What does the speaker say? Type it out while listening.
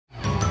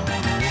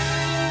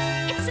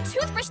the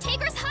Toothbrush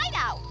Taker's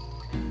hideout!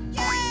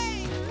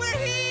 Yay! We're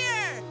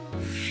here!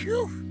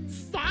 Phew!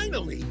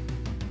 Finally!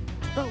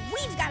 But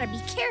we've got to be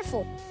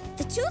careful.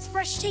 The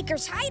Toothbrush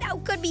Taker's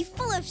hideout could be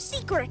full of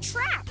secret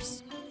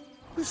traps.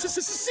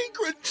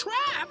 Secret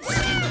traps!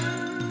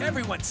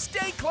 Everyone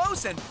stay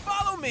close and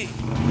follow me!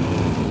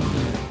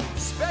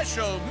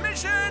 Special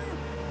Mission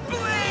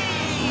Blaze!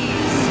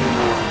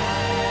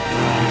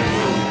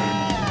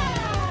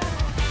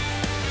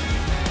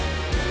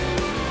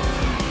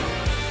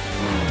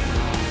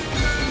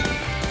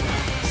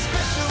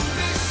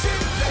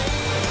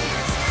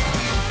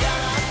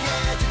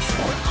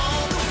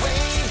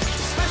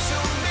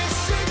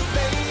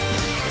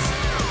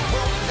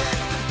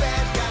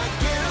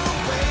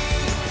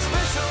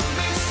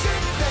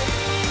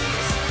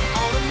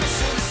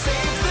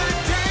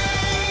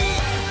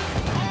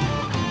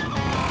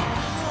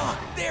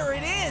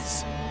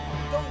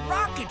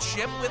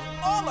 Ship with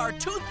all our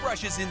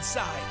toothbrushes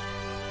inside.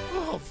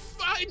 Oh,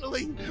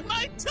 finally!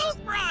 My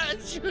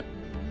toothbrush!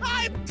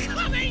 I'm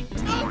coming,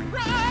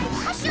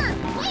 Toothbrush! Usher,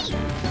 wait!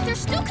 There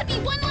still could be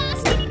one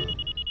last...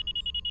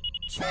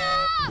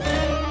 trap!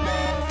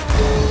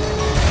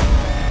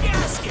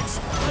 Gaskets!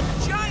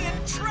 A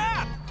giant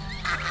trap!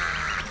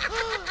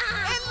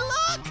 And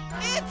look!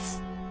 It's...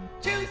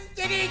 The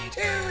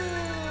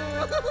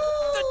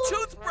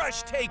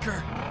Toothbrush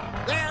Taker!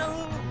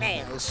 Well,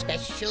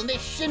 Special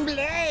Mission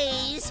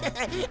Blaze.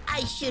 I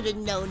should have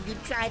known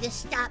you'd try to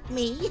stop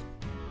me.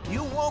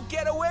 You won't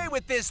get away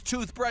with this,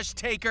 Toothbrush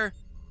Taker.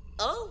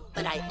 Oh,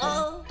 but I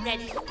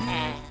already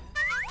have.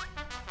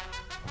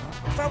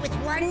 For with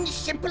one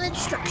simple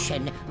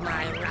instruction,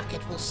 my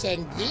rocket will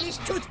send these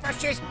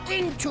toothbrushes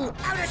into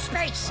outer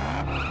space.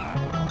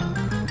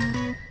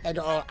 And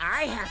all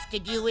I have to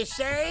do is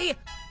say,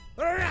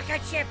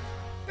 rocket ship,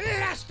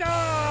 blast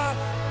off!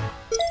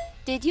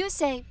 Did you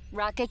say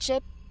rocket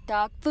ship,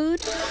 dog food?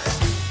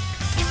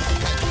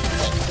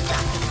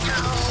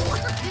 No,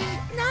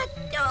 not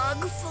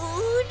dog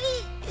food.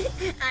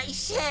 I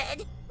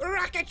said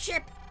rocket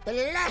ship,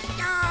 blast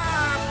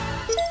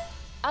off!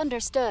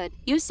 Understood.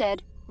 You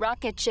said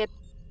rocket ship,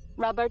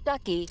 rubber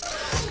ducky.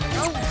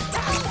 Rocket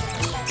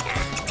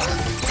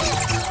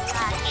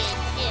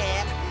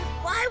ship,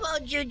 why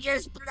won't you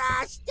just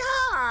blast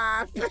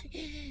off?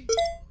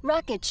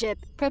 Rocket ship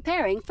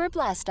preparing for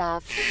blast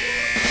off.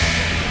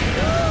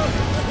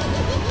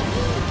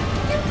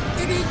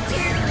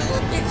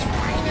 It's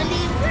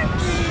finally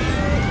working!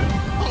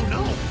 Oh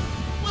no!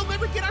 We'll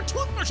never get our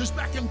toothbrushes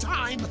back in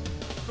time!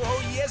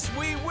 Oh, yes,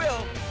 we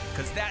will.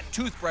 Because that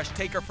Toothbrush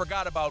Taker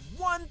forgot about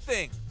one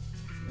thing.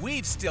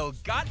 We've still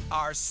got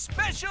our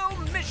special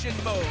mission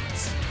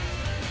modes.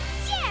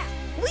 Yeah!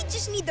 We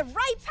just need the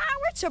right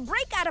power to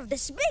break out of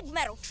this big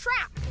metal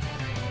trap.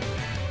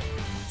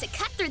 To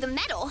cut through the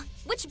metal,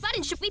 which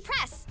button should we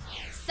press?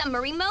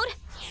 Submarine mode,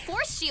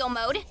 force shield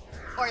mode,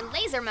 or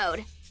laser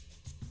mode?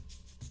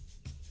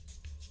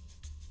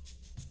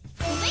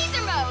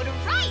 Laser mode,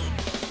 right!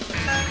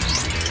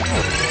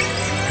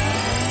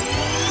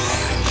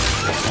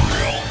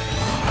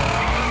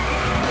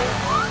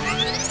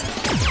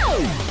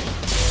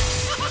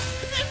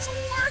 It's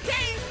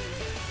working!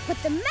 But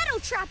the metal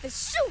trap is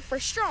super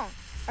strong.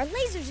 Our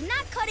laser's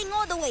not cutting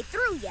all the way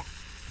through yet.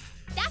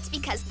 That's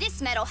because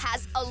this metal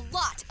has a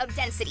lot of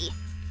density.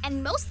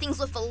 And most things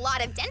with a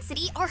lot of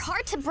density are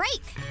hard to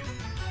break.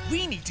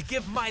 We need to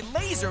give my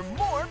laser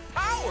more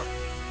power.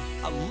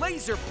 A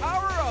laser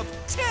power of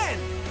 10.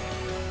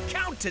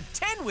 Count to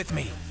 10 with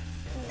me.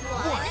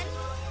 1,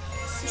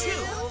 2,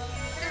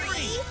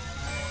 3,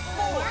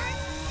 4,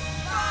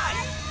 5,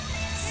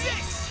 6,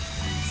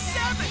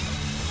 7,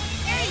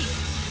 8,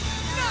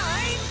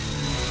 9,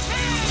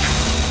 10.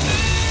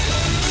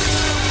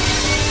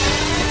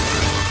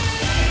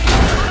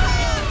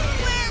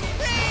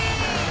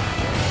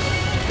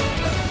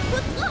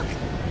 But look!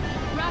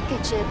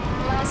 Rocket ship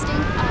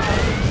blasting off.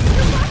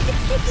 The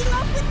rocket's taking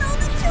off with all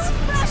the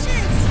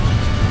toothbrushes!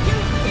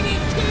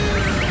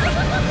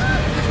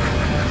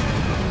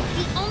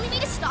 The only way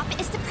to stop it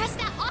is to